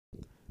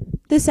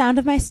The Sound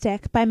of My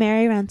Stick by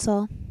Mary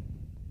Rensel.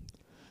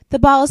 The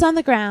ball is on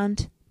the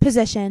ground,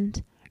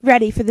 positioned,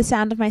 ready for the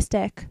sound of my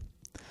stick.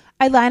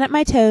 I line up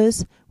my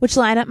toes, which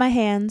line up my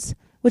hands,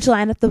 which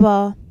line up the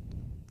ball.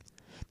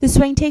 The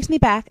swing takes me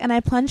back, and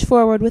I plunge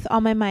forward with all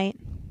my might.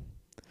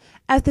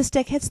 As the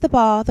stick hits the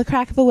ball, the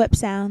crack of a whip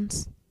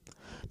sounds.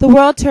 The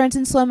world turns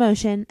in slow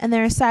motion, and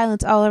there is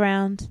silence all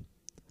around.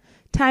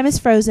 Time is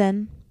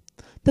frozen.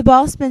 The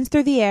ball spins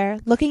through the air,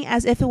 looking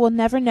as if it will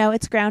never know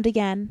its ground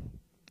again.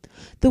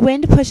 The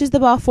wind pushes the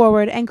ball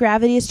forward, and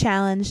gravity is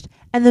challenged,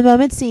 and the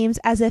moment seems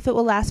as if it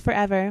will last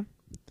forever.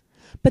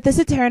 But this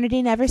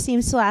eternity never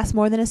seems to last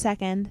more than a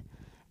second,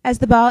 as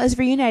the ball is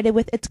reunited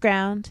with its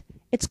ground,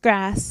 its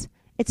grass,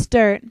 its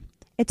dirt,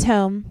 its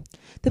home,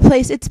 the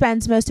place it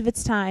spends most of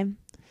its time,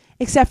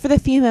 except for the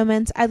few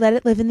moments I let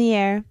it live in the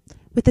air,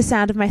 with the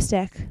sound of my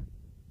stick.